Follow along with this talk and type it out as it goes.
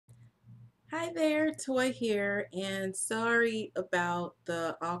Hi there, Toy here, and sorry about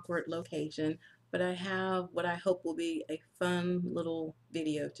the awkward location, but I have what I hope will be a fun little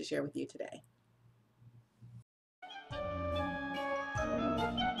video to share with you today.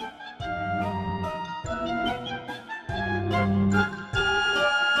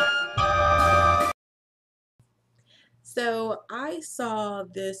 So I saw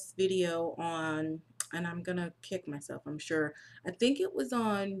this video on, and I'm gonna kick myself, I'm sure. I think it was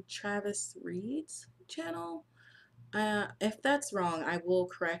on Travis Reed's channel. If that's wrong, I will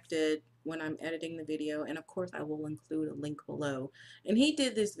correct it when I'm editing the video, and of course I will include a link below. And he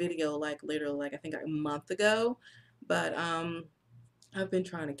did this video like literally like I think like a month ago, but I've been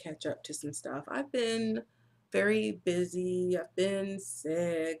trying to catch up to some stuff. I've been very busy. I've been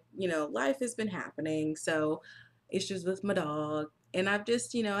sick. Life has been happening. So issues with my dog. And I've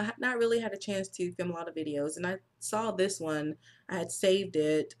just, I have not really had a chance to film a lot of videos. And I saw this one. I had saved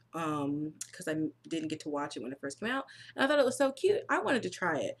it because I didn't get to watch it when it first came out. And I thought it was so cute. I wanted to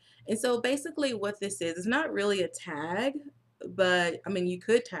try it. And so basically what this is not really a tag, but I mean, you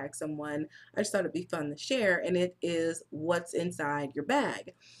could tag someone. I just thought it'd be fun to share, and it is what's inside your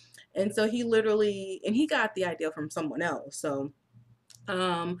bag. And so he literally, and he got the idea from someone else. So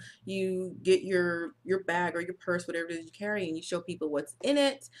you get your bag or your purse, whatever it is you carry, and you show people what's in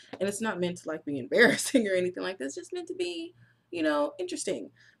it. And it's not meant to like be embarrassing or anything like this. It's just meant to be, interesting.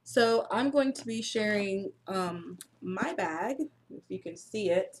 So I'm going to be sharing my bag, if you can see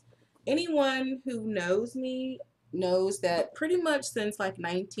it. Anyone who knows me knows that pretty much since like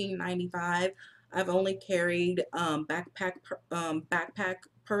 1995, I've only carried backpack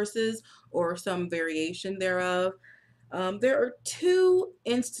purses or some variation thereof. There are two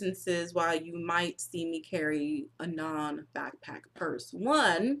instances why you might see me carry a non-backpack purse.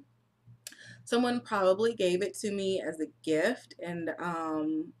 One, someone probably gave it to me as a gift, and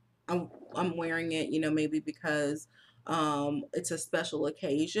I'm wearing it, maybe because it's a special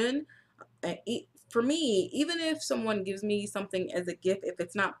occasion. For me, even if someone gives me something as a gift, if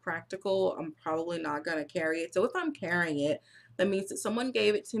it's not practical, I'm probably not going to carry it. So if I'm carrying it, that means that someone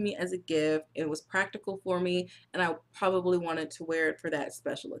gave it to me as a gift, it was practical for me, and I probably wanted to wear it for that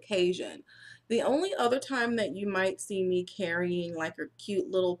special occasion. The only other time that you might see me carrying like a cute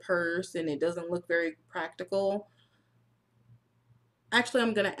little purse and it doesn't look very practical, actually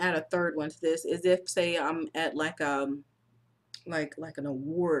I'm going to add a third one to this, is if say I'm at like an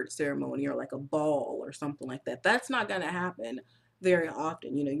award ceremony or like a ball or something like that. That's not going to happen very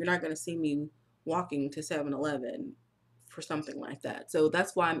often. You're not going to see me walking to 7-Eleven for something like that. So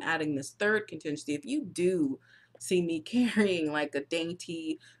that's why I'm adding this third contingency. If you do see me carrying like a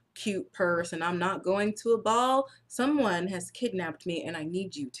dainty, cute purse and I'm not going to a ball, someone has kidnapped me and I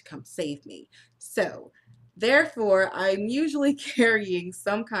need you to come save me. So therefore, I'm usually carrying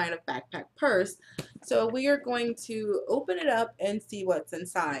some kind of backpack purse. So we are going to open it up and see what's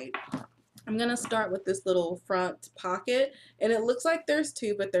inside. I'm going to start with this little front pocket, and it looks like there's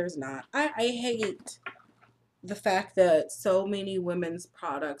two, but there's not. I hate the fact that so many women's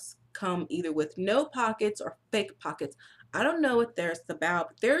products come either with no pockets or fake pockets. I don't know what there's about,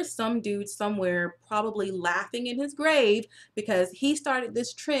 but there is some dude somewhere probably laughing in his grave because he started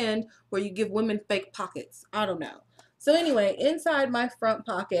this trend where you give women fake pockets. I don't know. So anyway, inside my front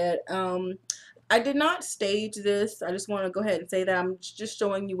pocket, I did not stage this. I just want to go ahead and say that I'm just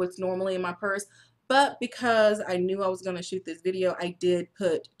showing you what's normally in my purse. But because I knew I was going to shoot this video, I did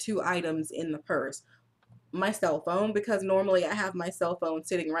put two items in the purse. My cell phone, because normally I have my cell phone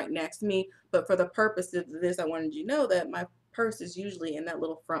sitting right next to me, but for the purpose of this, I wanted you to know that my purse is usually in that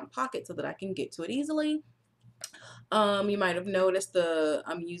little front pocket so that I can get to it easily. You might have noticed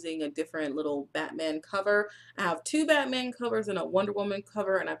I'm using a different little Batman cover. I have two Batman covers and a Wonder Woman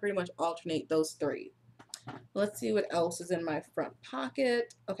cover, and I pretty much alternate those three. Let's see what else is in my front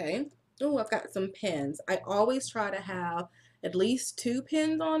pocket. Okay. Oh, I've got some pins. I always try to have at least two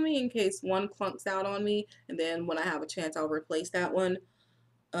pins on me in case one clunks out on me, and then when I have a chance, I'll replace that one.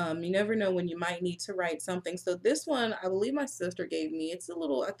 You never know when you might need to write something. So this one, I believe my sister gave me. It's a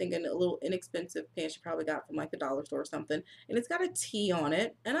little, I think, a little inexpensive pen she probably got from like the dollar store or something. And it's got a T on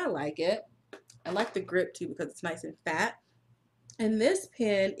it, and I like it. I like the grip too because it's nice and fat. And this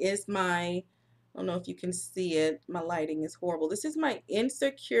pen is my, I don't know if you can see it, my lighting is horrible. This is my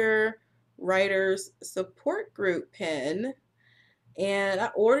Insecure Writers Support Group pen. And I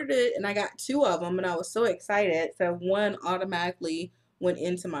ordered it and I got two of them and I was so excited. So one automatically went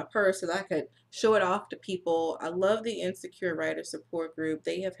into my purse so that I could show it off to people. I love the Insecure Writer Support Group.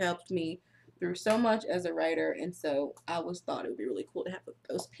 They have helped me through so much as a writer, and so I always thought it would be really cool to have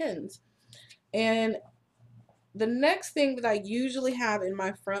those pens. And The next thing that I usually have in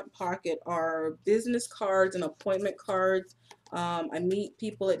my front pocket are business cards and appointment cards. I meet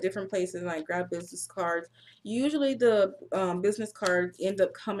people at different places and I grab business cards. Usually the business cards end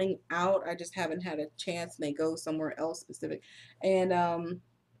up coming out. I just haven't had a chance and they go somewhere else specific. And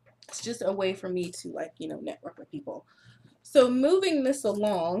it's just a way for me to, like, you know, network with people. So moving this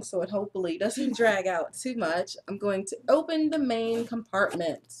along so it hopefully doesn't drag out too much, I'm going to open the main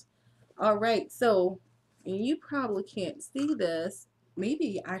compartment. All right, so you probably can't see this.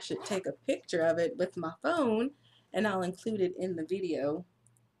 Maybe I should take a picture of it with my phone and I'll include it in the video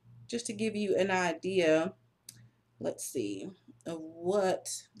just to give you an idea, let's see, of what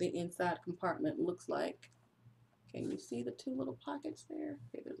the inside compartment looks like. Can you see the two little pockets there?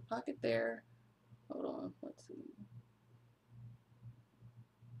 Okay, there's a pocket there. Hold on, let's see.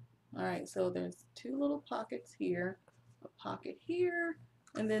 All right, so there's two little pockets here, a pocket here,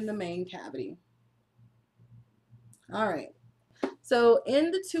 and then the main cavity. All right, so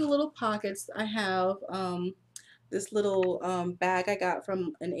in the two little pockets, I have this little bag I got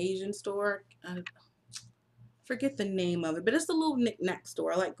from an Asian store. I forget the name of it, but it's a little knick-knack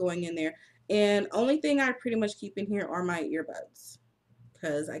store. I like going in there. And only thing I pretty much keep in here are my earbuds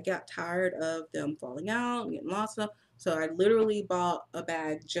because I got tired of them falling out and getting lost and stuff. So I literally bought a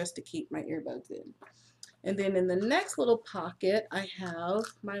bag just to keep my earbuds in. And then in the next little pocket, I have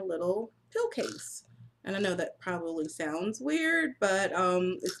my little pill case. And I know that probably sounds weird, but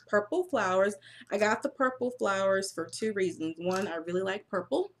it's purple flowers. I got the purple flowers for two reasons. One, I really like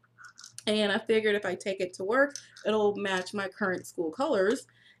purple. And I figured if I take it to work, it'll match my current school colors.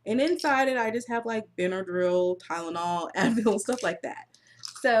 And inside it, I just have like Benadryl, Tylenol, Advil, stuff like that.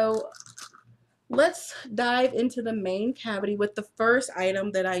 So let's dive into the main cavity with the first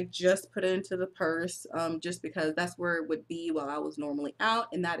item that I just put into the purse, just because that's where it would be while I was normally out,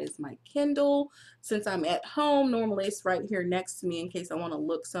 and that is my Kindle. Since I'm at home, normally it's right here next to me in case I want to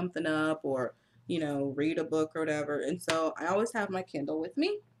look something up or, you know, read a book or whatever. And so I always have my Kindle with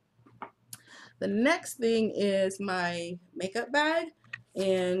me. The next thing is my makeup bag.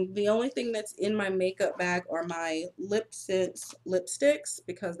 And the only thing that's in my makeup bag are my Lip Sense lipsticks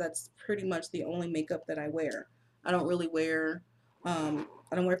because that's pretty much the only makeup that I wear. I don't really wear, I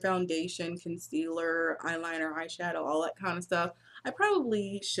don't wear foundation, concealer, eyeliner, eyeshadow, all that kind of stuff. I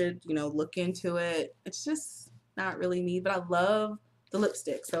probably should, you know, look into it. It's just not really me, but I love the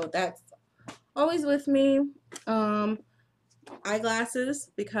lipstick. So that's always with me. Um, Eyeglasses,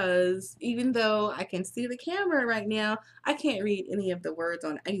 because even though I can see the camera right now, I can't read any of the words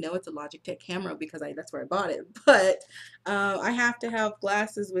on it. I know it's a Logitech camera because that's where I bought it, but I have to have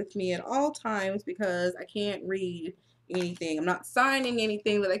glasses with me at all times because I can't read anything. I'm not signing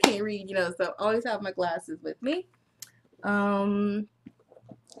anything that I can't read, you know, so I always have my glasses with me. Um,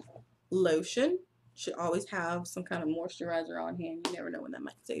 Lotion. Should always have some kind of moisturizer on hand. You never know when that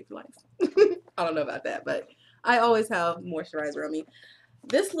might save your life. I don't know about that, but I always have moisturizer on me.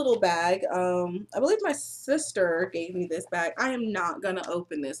 This little bag, I believe my sister gave me this bag. I am not gonna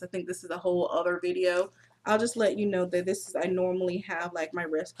open this. I think this is a whole other video. I'll just let you know that this is, I normally have like my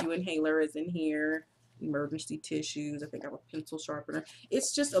rescue inhaler is in here, emergency tissues. I think I have a pencil sharpener.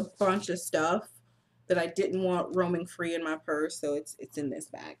 It's just a bunch of stuff that I didn't want roaming free in my purse, so it's in this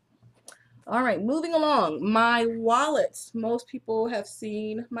bag. All right, moving along. My wallet. Most people have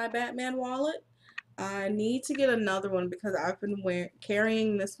seen my Batman wallet. I need to get another one because I've been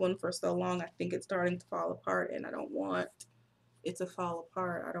carrying this one for so long. I think it's starting to fall apart and I don't want it to fall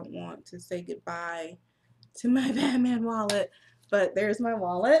apart. I don't want to say goodbye to my Batman wallet. But there's my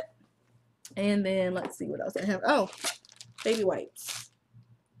wallet. And then let's see what else I have. Oh, baby wipes.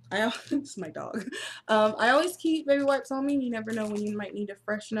 It's my dog. I always keep baby wipes on me. You never know when you might need to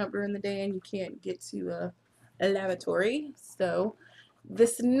freshen up during the day and you can't get to a lavatory. So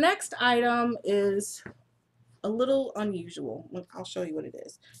this next item is a little unusual. I'll show you what it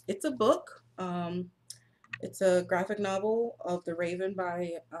is. It's a book. It's a graphic novel of The Raven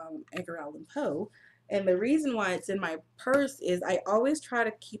by Edgar Allan Poe. And the reason why it's in my purse is I always try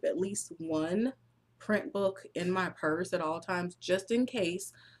to keep at least one print book in my purse at all times, just in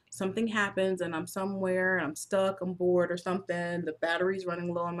case something happens and I'm somewhere and I'm stuck, I'm bored or something, the battery's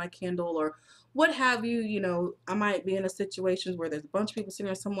running low on my Kindle or what have you. You know, I might be in a situation where there's a bunch of people sitting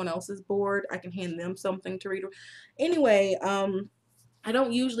there, someone else is bored, I can hand them something to read. Anyway, I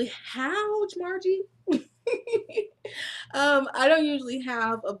don't usually have, Margie. I don't usually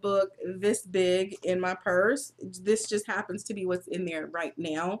have a book this big in my purse. This just happens to be what's in there right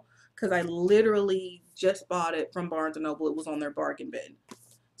now because I literally just bought it from Barnes & Noble. It was on their bargain bin.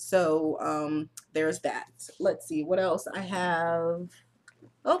 So there's that. Let's see what else I have.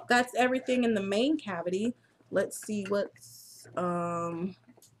 Oh, that's everything in the main cavity. Let's see what's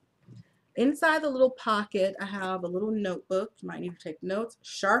inside the little pocket. I have a little notebook. You might need to take notes.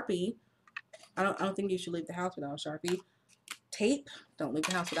 Sharpie. I don't think you should leave the house without a Sharpie. Tape. Don't leave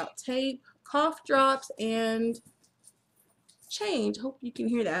the house without tape. Cough drops and change. Hope you can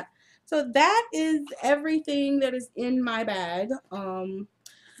hear that. So that is everything that is in my bag.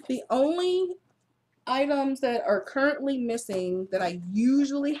 The only items that are currently missing that I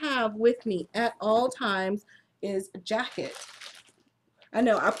usually have with me at all times is a jacket. I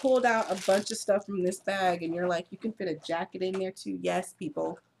know I pulled out a bunch of stuff from this bag and you're like, you can fit a jacket in there too. Yes,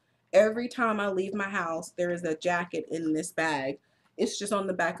 people. Every time I leave my house, there is a jacket in this bag. It's just on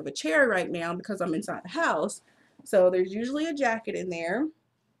the back of a chair right now because I'm inside the house. So there's usually a jacket in there.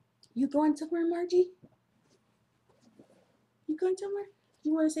 You going somewhere, Margie? You going somewhere?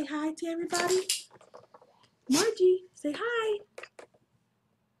 You want to say hi to everybody? Margie, say hi.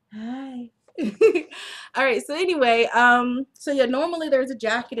 Hi. All right, so anyway, so yeah, normally there's a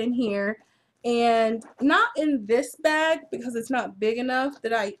jacket in here and not in this bag because it's not big enough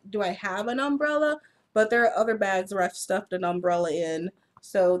that I have an umbrella, but there are other bags where I've stuffed an umbrella in.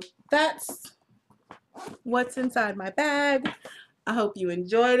 So that's what's inside my bag. I hope you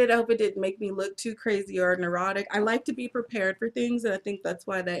enjoyed it. I hope it didn't make me look too crazy or neurotic. I like to be prepared for things, and I think that's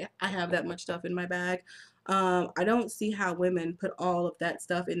why I have that much stuff in my bag. I don't see how women put all of that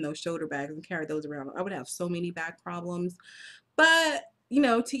stuff in those shoulder bags and carry those around. I would have so many back problems. But, you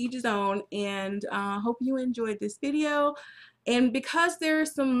know, to each his own. And hope you enjoyed this video. And because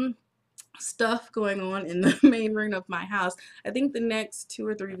there's some stuff going on in the main room of my house, I think the next 2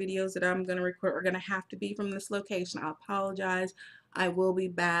 or 3 videos that I'm going to record are going to have to be from this location. I apologize. I will be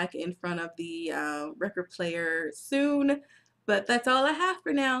back in front of the record player soon, but that's all I have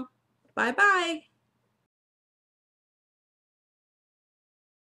for now. Bye bye.